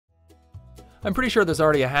I'm pretty sure there's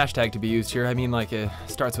already a hashtag to be used here. I mean, like, it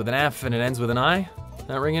starts with an F and it ends with an I.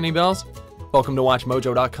 That ring any bells? Welcome to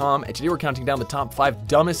WatchMojo.com, and today we're counting down the top 5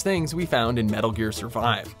 dumbest things we found in Metal Gear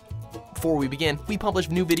Survive. Before we begin, we publish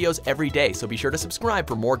new videos every day, so be sure to subscribe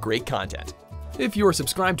for more great content. If you are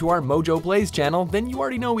subscribed to our Mojo Plays channel, then you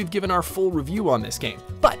already know we've given our full review on this game.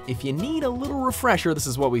 But if you need a little refresher, this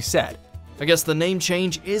is what we said. I guess the name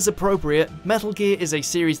change is appropriate. Metal Gear is a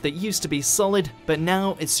series that used to be solid, but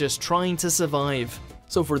now it's just trying to survive.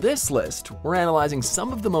 So for this list, we're analyzing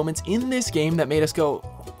some of the moments in this game that made us go,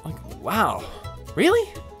 like, wow,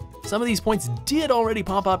 really? Some of these points did already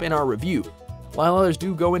pop up in our review, while others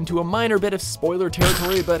do go into a minor bit of spoiler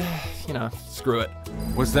territory, but, you know, screw it.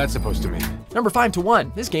 What's that supposed to mean? Number 5 to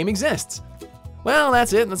 1, this game exists. Well,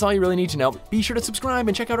 that's it, that's all you really need to know. Be sure to subscribe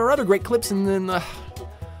and check out our other great clips and then,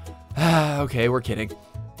 okay, we're kidding.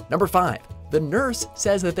 Number 5, the nurse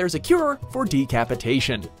says that there's a cure for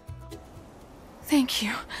decapitation. Thank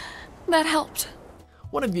you, that helped.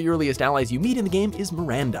 One of the earliest allies you meet in the game is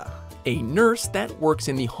Miranda, a nurse that works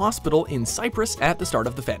in the hospital in Cyprus at the start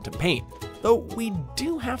of the Phantom Pain, though we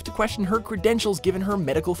do have to question her credentials given her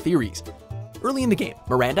medical theories. Early in the game,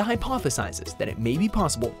 Miranda hypothesizes that it may be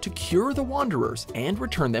possible to cure the Wanderers and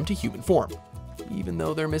return them to human form, even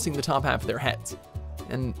though they're missing the top half of their heads,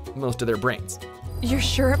 and most of their brains. You're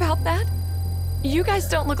sure about that? You guys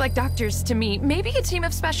don't look like doctors to me. Maybe a team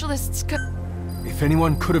of specialists could... If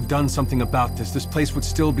anyone could have done something about this place would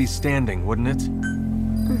still be standing, wouldn't it?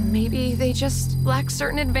 Maybe they just lack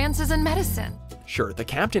certain advances in medicine. Sure, the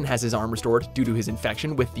captain has his arm restored due to his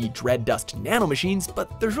infection with the Dread Dust nanomachines,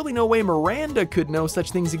 but there's really no way Miranda could know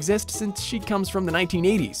such things exist since she comes from the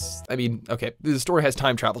 1980s. I mean, okay, the story has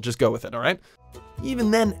time travel, just go with it, all right?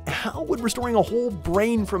 Even then, how would restoring a whole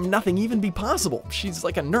brain from nothing even be possible? She's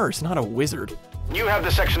like a nurse, not a wizard. You have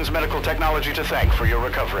the section's medical technology to thank for your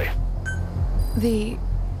recovery. The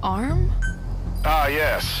arm? Ah,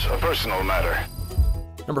 yes, a personal matter.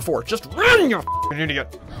 Number 4, just run, you f***ing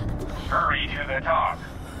idiot. Hurry to the top.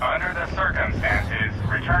 Under the circumstances,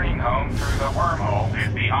 returning home through the wormhole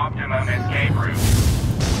is the optimum escape route.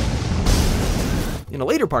 In a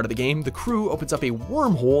later part of the game, the crew opens up a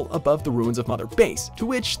wormhole above the ruins of Mother Base, to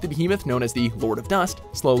which the behemoth known as the Lord of Dust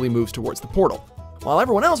slowly moves towards the portal. While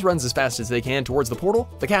everyone else runs as fast as they can towards the portal,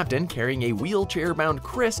 the captain, carrying a wheelchair-bound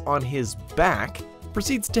Chris on his back,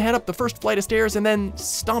 proceeds to head up the first flight of stairs and then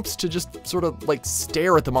stops to just sort of like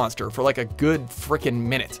stare at the monster for like a good frickin'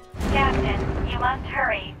 minute. Captain, you must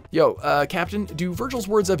hurry. Yo, Captain, do Virgil's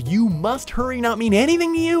words of "you must hurry" not mean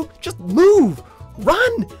anything to you? Just move!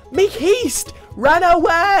 Run! Make haste! Run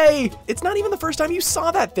away! It's not even the first time you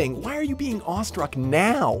saw that thing. Why are you being awestruck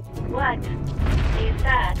now? What is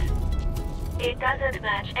that? It doesn't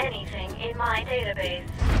match anything in my database.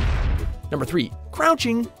 Number 3,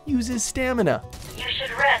 crouching uses stamina. You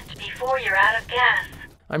should rest before you're out of gas.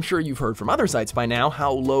 I'm sure you've heard from other sites by now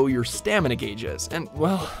how low your stamina gauge is, and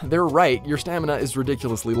well, they're right, your stamina is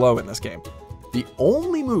ridiculously low in this game. The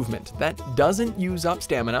only movement that doesn't use up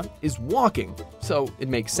stamina is walking, so it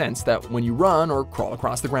makes sense that when you run or crawl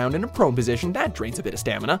across the ground in a prone position, that drains a bit of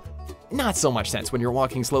stamina. Not so much sense when you're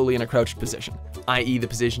walking slowly in a crouched position, i.e. the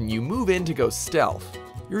position you move in to go stealth.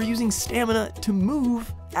 You're using stamina to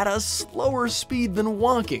move at a slower speed than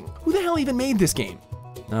walking. Who the hell even made this game?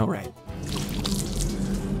 All right.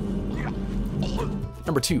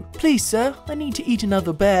 Number 2, please sir, I need to eat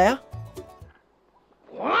another bear.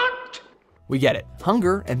 What? We get it.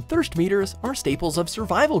 Hunger and thirst meters are staples of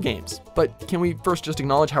survival games. But can we first just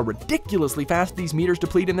acknowledge how ridiculously fast these meters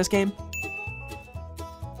deplete in this game?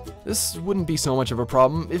 This wouldn't be so much of a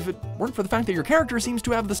problem if it weren't for the fact that your character seems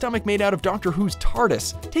to have the stomach made out of Doctor Who's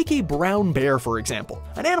TARDIS. Take a brown bear, for example,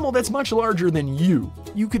 an animal that's much larger than you.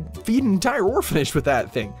 You could feed an entire orphanage with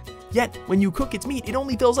that thing. Yet, when you cook its meat, it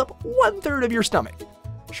only fills up 1/3 of your stomach.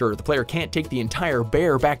 Sure, the player can't take the entire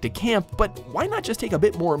bear back to camp, but why not just take a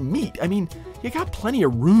bit more meat? I mean, you got plenty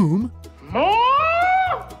of room.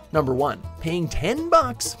 More? Number 1, paying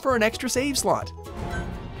 $10 for an extra save slot.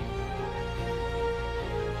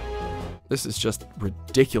 This is just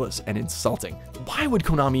ridiculous and insulting. Why would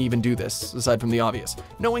Konami even do this, aside from the obvious,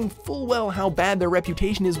 knowing full well how bad their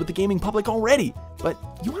reputation is with the gaming public already? But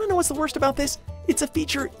you wanna know what's the worst about this? It's a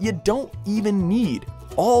feature you don't even need.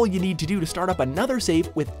 All you need to do to start up another save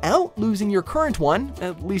without losing your current one,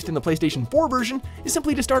 at least in the PlayStation 4 version, is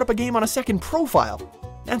simply to start up a game on a second profile.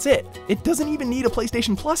 That's it. It doesn't even need a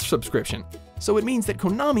PlayStation Plus subscription. So it means that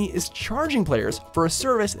Konami is charging players for a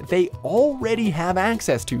service they already have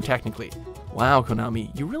access to, technically. Wow,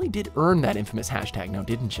 Konami, you really did earn that infamous hashtag now,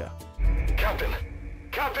 didn't you? Captain!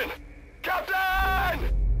 Captain!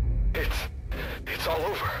 Captain! It's all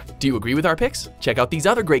over. Do you agree with our picks? Check out these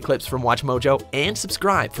other great clips from WatchMojo and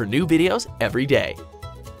subscribe for new videos every day.